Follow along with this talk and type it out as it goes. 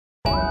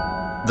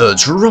The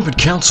Trumpet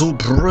Council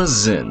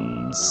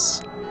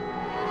presents.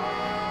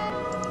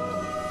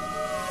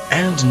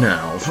 And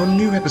now, for a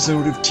new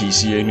episode of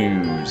TCA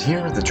News, here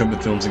at the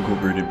Trumpet Films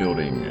Incorporated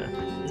building,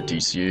 the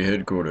TCA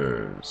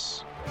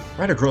headquarters.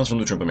 Right across from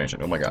the Trumpet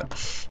Mansion, oh my god.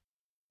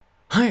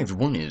 Hi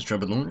everyone, it's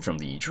Trumpet Lord from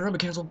the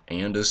Trumpet Council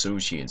and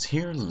Associates,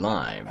 here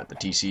live at the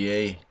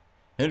TCA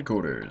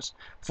headquarters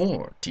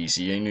for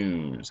TCA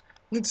News.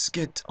 Let's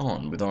get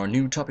on with our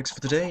new topics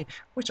for today,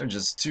 which are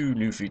just 2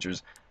 new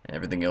features.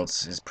 Everything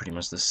else is pretty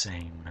much the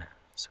same.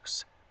 So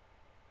sad.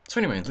 So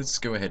anyway, let's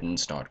go ahead and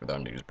start with our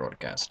news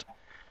broadcast.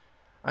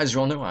 As you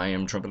all know, I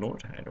am Trumpet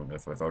Lord. I don't know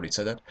if I've already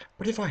said that,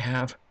 but if I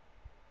have,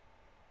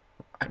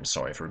 I'm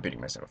sorry for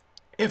repeating myself.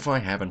 If I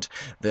haven't,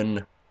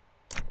 then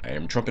I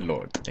am Trumpet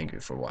Lord. Thank you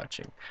for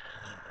watching.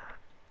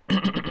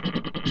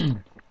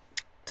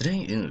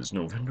 Today is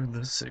November the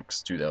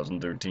 6th,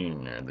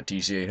 2013, and the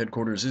TCA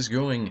headquarters is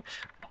going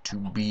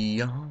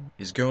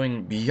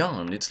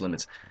beyond its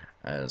limits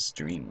as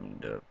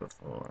dreamed of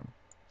before.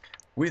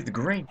 With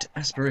great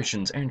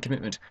aspirations and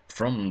commitment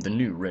from the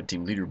new Red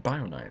Team leader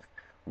BioKnife,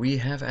 we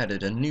have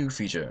added a new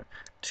feature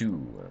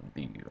to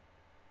the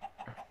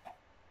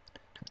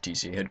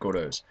TCA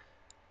headquarters.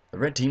 The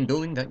Red Team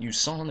building that you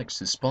saw next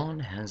to spawn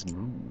has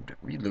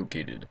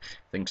relocated,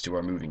 thanks to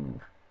our moving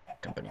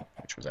company,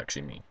 which was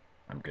actually me.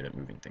 I'm good at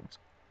moving things.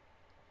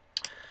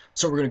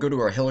 So we're going to go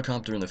to our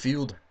helicopter in the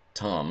field,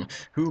 Tom,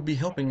 who will be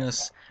helping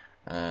us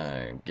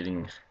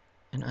getting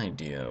an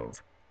idea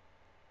of,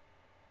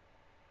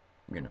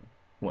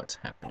 what's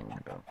happening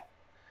about.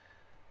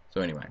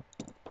 So anyway,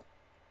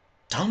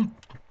 Tom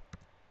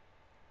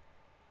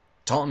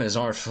is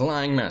our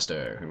flying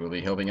master, who will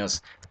be helping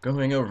us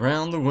going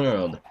around the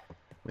world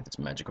with its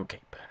magical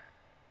cape.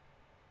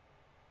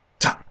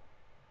 Tom!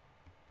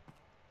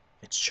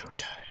 It's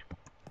showtime.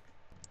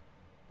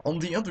 On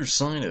the other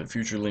side of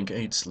Future Link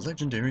 8's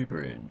legendary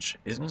bridge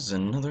is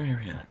another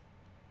area.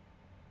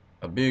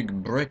 A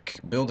big brick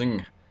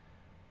building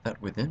that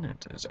within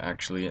it is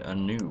actually a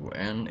new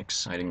and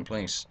exciting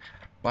place.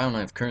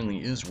 BioKnife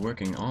currently is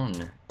working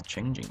on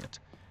changing it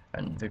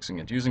and fixing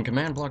it, using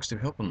command blocks to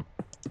help him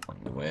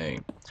along the way.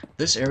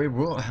 This area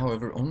will,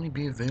 however, only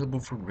be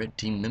available for Red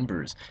Team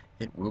members.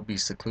 It will be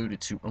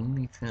secluded to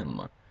only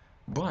them.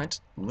 But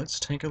let's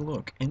take a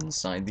look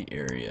inside the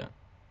area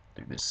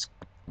through this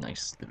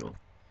nice little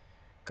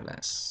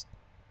glass.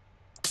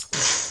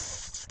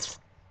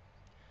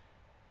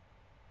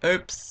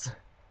 Oops,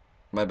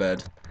 my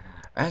bad.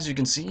 As you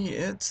can see,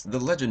 it's the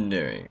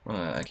legendary,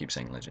 I keep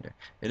saying legendary,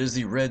 it is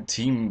the Red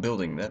Team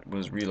building that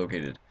was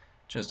relocated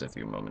just a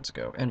few moments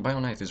ago, and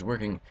BioKnife is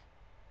working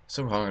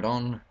so hard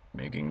on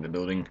making the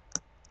building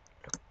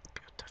look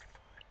beautiful.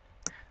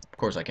 Of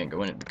course I can't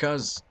go in it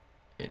because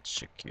it's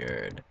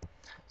secured.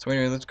 So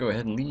anyway, let's go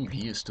ahead and leave.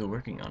 He is still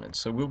working on it,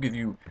 so we'll give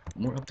you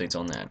more updates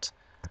on that.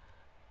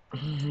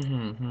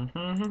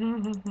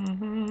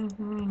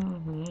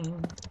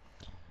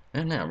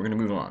 And now we're going to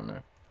move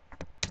on.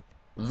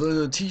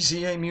 The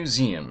TCA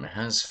Museum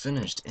has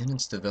finished in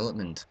its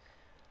development,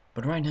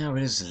 but right now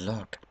it is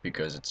locked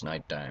because it's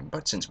nighttime.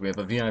 But since we have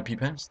a VIP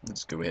pass,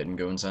 let's go ahead and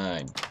go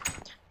inside.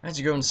 As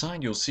you go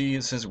inside, you'll see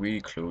it says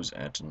we close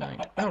at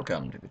night.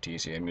 Welcome to the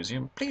TCA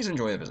Museum. Please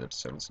enjoy a visit.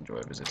 So let's enjoy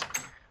a visit.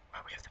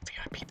 Wow, we have the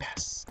VIP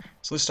pass.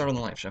 So let's start on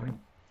the live, shall we?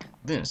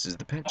 This is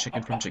the pet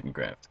chicken from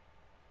Chickencraft.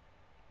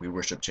 We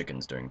worship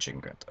chickens during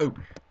Chickencraft. Oh,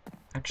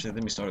 actually,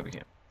 let me start over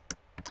here.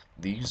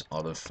 These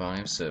are the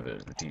 5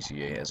 servers the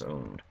TCA has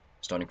owned,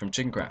 starting from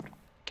Chickencraft,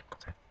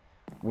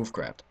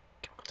 Wolfcraft,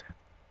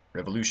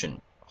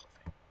 Revolution,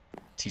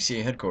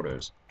 TCA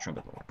Headquarters,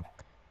 Trumpet Lord,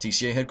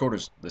 TCA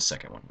Headquarters, the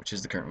second one, which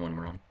is the current one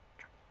we're on.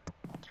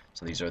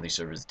 So these are the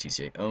servers the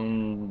TCA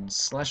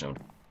owns / owned.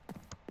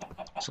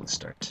 So let's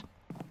start.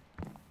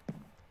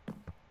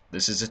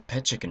 This is a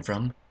pet chicken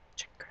from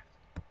Chickencraft.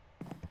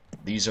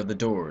 These are the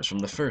doors from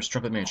the first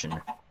Trumpet Mansion.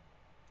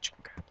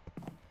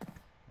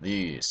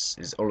 This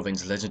is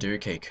Olvin's legendary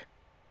cake.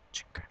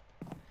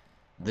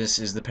 This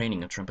is the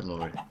painting of Trumpet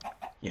Lord.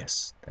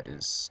 Yes, that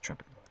is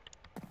Trumpet Lord.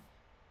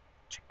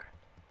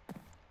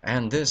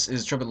 And this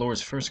is Trumpet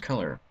Lord's first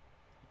color.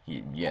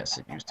 Yes,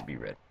 it used to be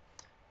red.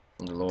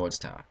 From the Lord's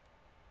Tower.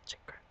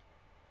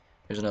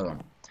 Here's another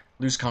one.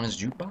 Loose Cannon's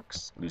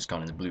Jukebox, Loose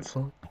Cannon's Blue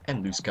Float,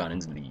 and Loose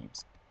Cannon's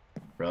Leaves.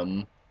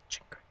 From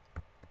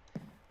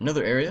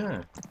another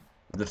area.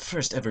 The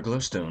first ever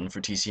glowstone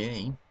for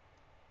TCA.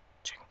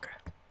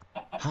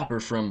 Hopper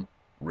from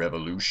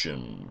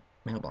Revolution.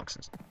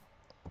 Mailboxes.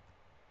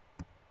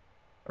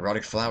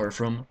 Erotic flower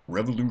from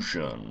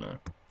Revolution.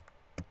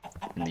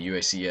 In the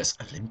UACS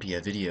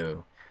Olympia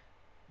video.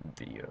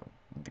 The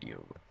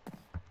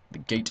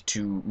gate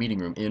to meeting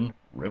room in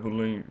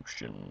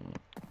Revolution.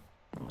 I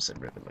almost said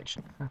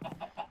Revelation.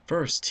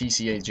 First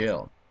TCA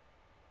jail.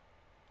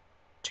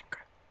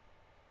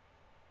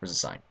 Where's the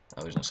sign?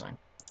 Oh, there's no sign.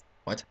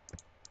 What?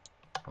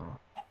 Oh.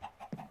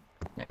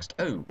 Next.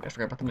 Oh, I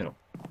forgot about the middle.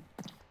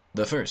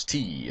 The first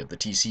T of the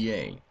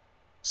TCA.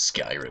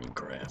 Skyrim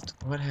Craft.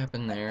 What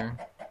happened there?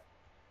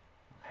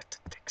 I'll have to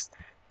fix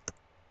that.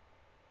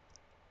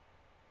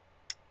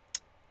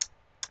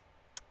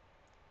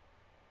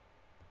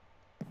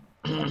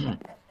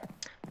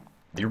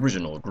 The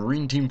original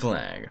green team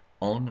flag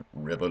on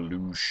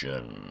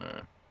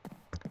Revolution.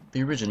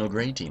 The original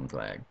gray team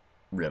flag.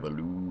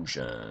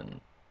 Revolution.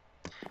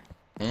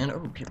 And,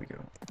 oh, here we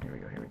go. Here we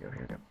go, here we go,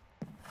 here we go.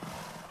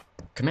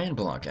 Command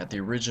block at the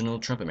original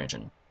Trumpet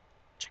Mansion.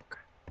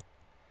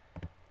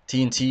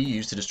 TNT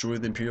used to destroy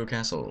the Imperial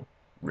Castle.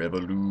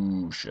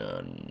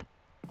 Revolution.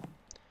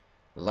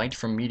 Light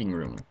from meeting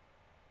room.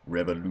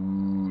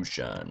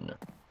 Revolution.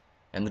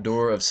 And the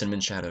door of Cinnamon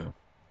Shadow.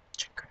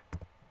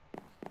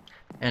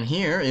 And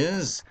here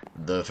is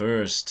the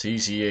first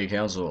TCA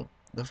Council.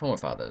 The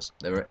Forefathers.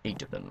 There were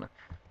 8 of them.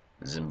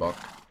 Zimbok,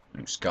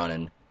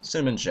 Luskanen,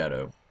 Cinnamon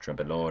Shadow,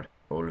 Trumpet Lord,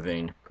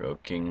 Olvain, Crow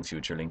King,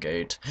 Future Link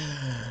 8.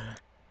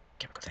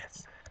 Chemical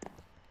Death.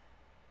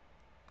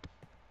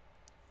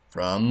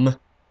 From...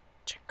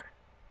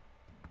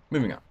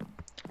 Moving on.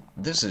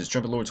 This is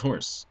Trumpet Lord's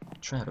horse,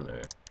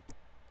 Traveler.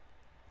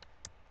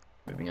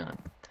 Moving on.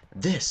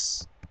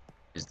 This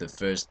is the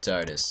first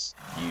TARDIS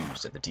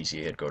used at the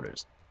TCA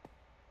headquarters.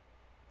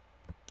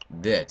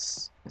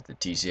 This is the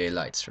TCA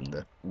lights from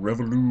the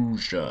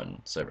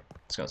Revolution server.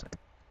 Let's go outside.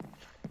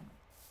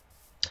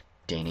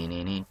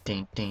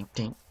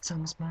 It's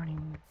on this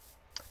morning.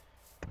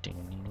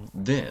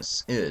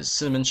 This is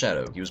Cinnamon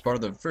Shadow. He was part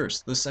of the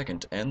first, the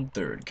second, and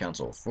third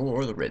council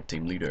for the red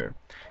team leader.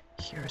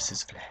 Here's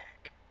his flag.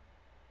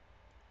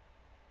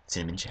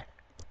 Cinnamon Shadow.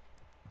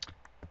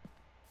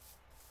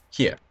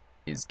 Here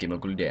is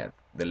Chemical Death,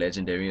 the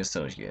legendary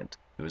associate,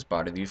 who was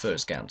part of the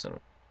first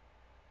council.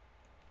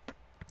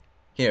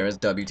 Here is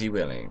W.T.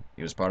 Willing.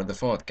 He was part of the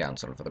fourth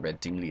council for the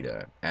red team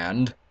leader.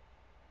 And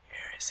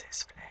here is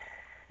his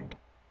flag.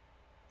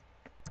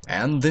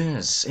 And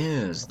this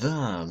is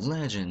the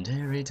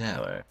legendary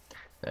tower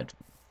that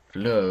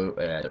flew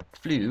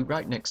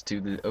right next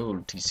to the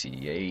old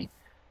TCA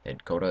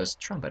headquarters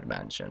Trumpet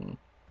Mansion.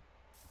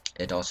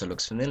 It also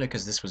looks familiar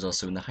because this was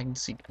also in the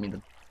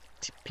the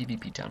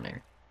PvP town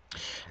there.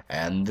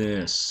 And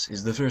this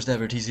is the first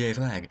ever TCA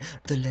flag,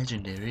 the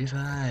Legendary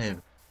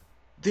 5.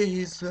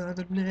 These are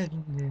the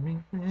legendary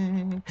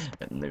things.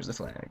 And there's the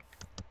flag.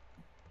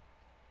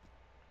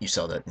 You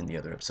saw that in the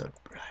other episode.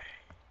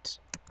 Right.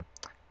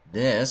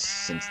 This,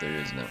 since there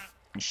is no...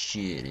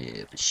 Shut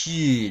up.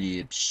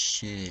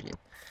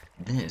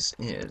 This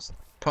is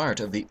part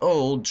of the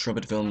old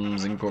Trumpet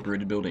Films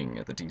Incorporated building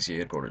at the TCA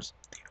headquarters.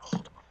 The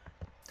old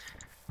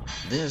one.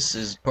 This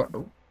is part...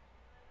 Oh.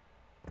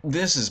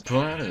 This is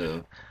part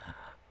of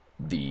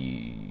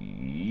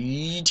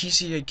the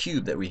TCA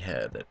cube that we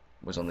had that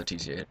was on the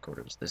TCA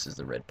headquarters. This is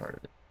the red part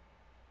of it.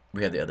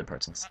 We have the other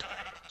parts in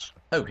storage.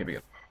 Oh, here we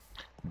go.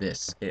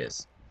 This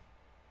is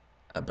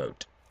a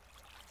boat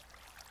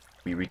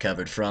we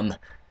recovered from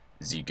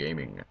Z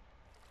Gaming.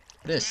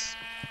 This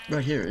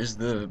right here is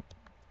the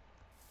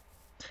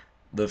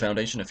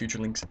foundation of Future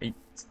Link 8.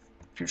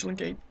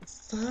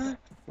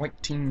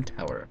 White Team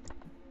Tower.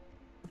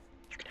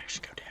 You can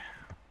actually go down,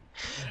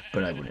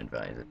 but I wouldn't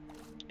advise it.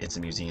 It's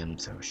a museum,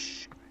 so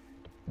shh.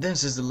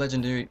 This is the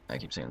legendary, I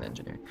keep saying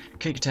legendary,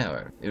 Cake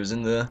Tower. It was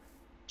in the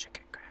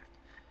Chicken Craft.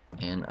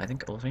 And I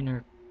think Olvain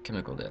or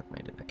Chemical Death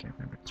made it, I can't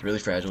remember. It's really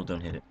fragile,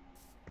 don't hit it.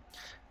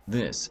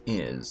 This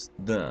is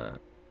the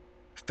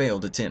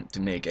failed attempt to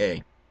make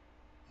a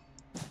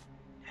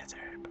Nether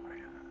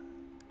portal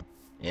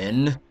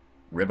in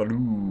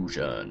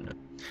Revolution.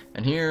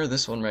 And here,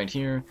 this one right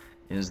here,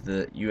 is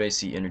the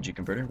UAC energy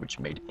converter, which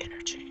made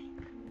energy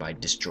by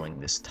destroying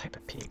this type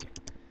of pig.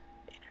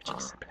 Energy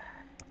supply.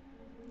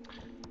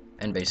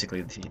 And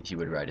basically, he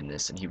would ride in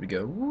this, and he would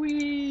go,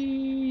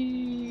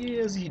 wee,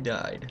 as he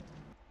died.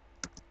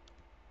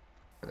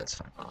 But that's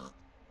fine.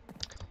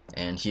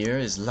 And here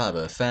is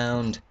lava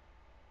found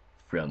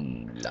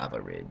from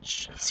Lava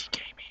Ridge, Z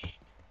Gaming.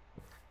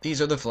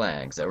 These are the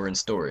flags that were in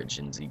storage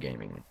in Z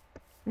Gaming.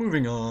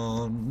 Moving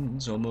on,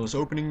 it's almost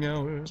opening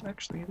hours.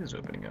 Actually, it is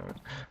opening hours.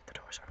 The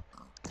doors are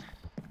open.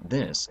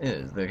 This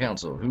is the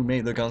council who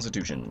made the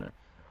Constitution.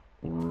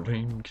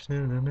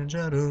 Cinnamon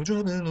Shadow,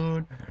 Trumpet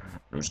Lord,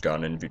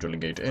 Luskanen, Future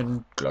Link 8,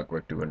 and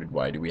Clockwork 200.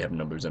 Why do we have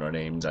numbers in our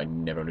names? I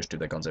never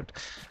understood that concept.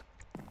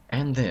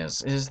 And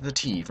this is the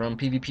T from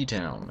PvP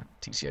Town,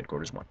 TC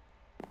Headquarters 1.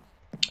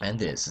 And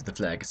this is the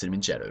flag of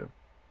Cinnamon Shadow.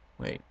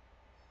 Wait.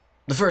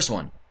 The first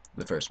one.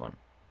 The first one.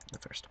 The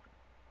first one.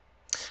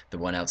 The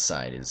one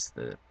outside is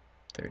the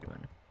third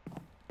one.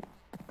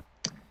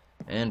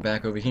 And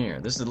back over here.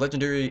 This is the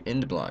legendary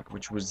end block,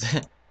 which was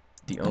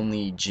the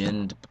only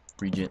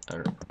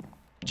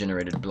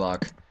generated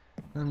block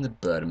on the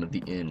bottom of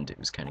the end. It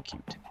was kind of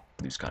cute.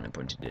 Luskanen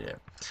pointed it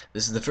out.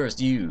 This is the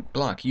first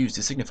block used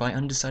to signify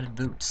undecided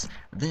votes.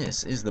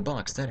 This is the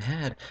box that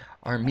had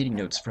our meeting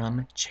notes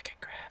from Chicken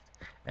Craft.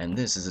 And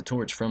this is a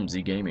torch from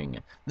Z Gaming.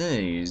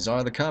 These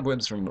are the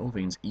cobwebs from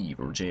Olvain's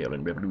evil jail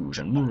in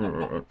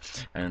Revolution.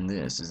 And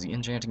this is the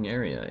enchanting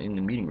area in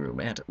the meeting room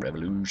at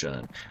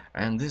Revolution.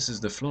 And this is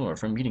the floor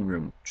from meeting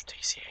room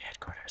TCA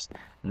headquarters.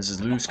 And this is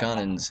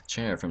Luskanen's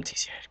chair from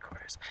TCA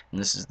headquarters.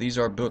 And these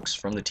are books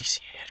from the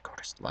TCA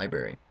headquarters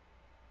library.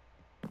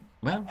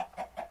 Well.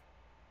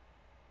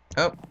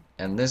 Oh,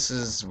 And this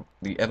is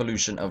the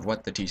evolution of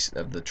what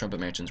the Trumpet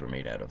Mansions were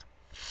made out of.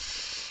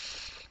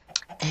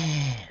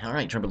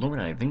 Alright, Trumpet Lord,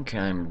 I think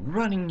I'm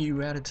running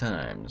you out of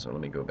time, so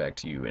let me go back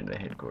to you in the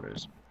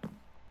headquarters.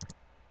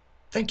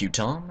 Thank you,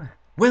 Tom.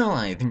 Well,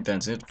 I think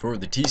that's it for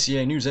the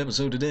TCA News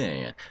episode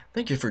today.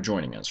 Thank you for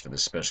joining us for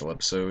this special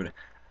episode,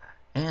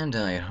 and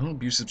I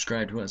hope you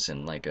subscribe to us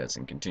and like us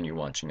and continue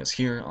watching us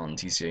here on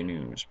TCA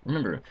News.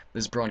 Remember,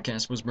 this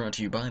broadcast was brought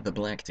to you by the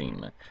Black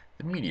Team,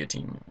 the media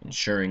team,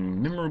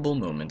 ensuring memorable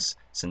moments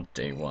since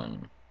day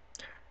one.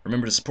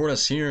 Remember to support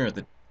us here at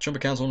the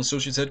Trumpet Council and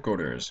Associates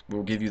headquarters.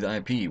 We'll give you the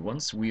IP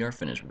once we are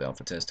finished with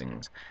alpha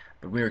testings.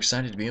 But we're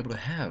excited to be able to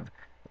have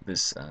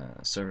this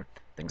server,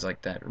 things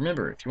like that.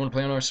 Remember, if you want to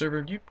play on our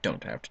server, you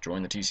don't have to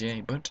join the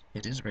TCA, but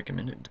it is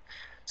recommended,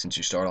 since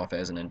you start off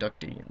as an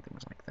inductee and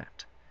things like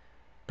that.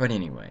 But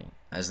anyway,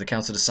 as the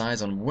council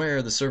decides on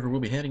where the server will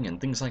be heading and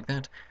things like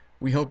that,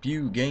 we hope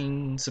you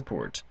gain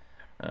support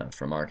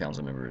from our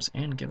council members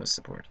and give us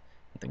support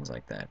and things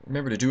like that.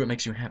 Remember to do what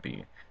makes you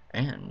happy,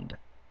 and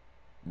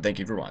thank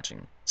you for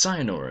watching.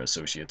 Sayonara,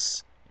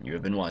 Associates. You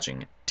have been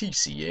watching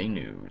TCA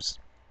News.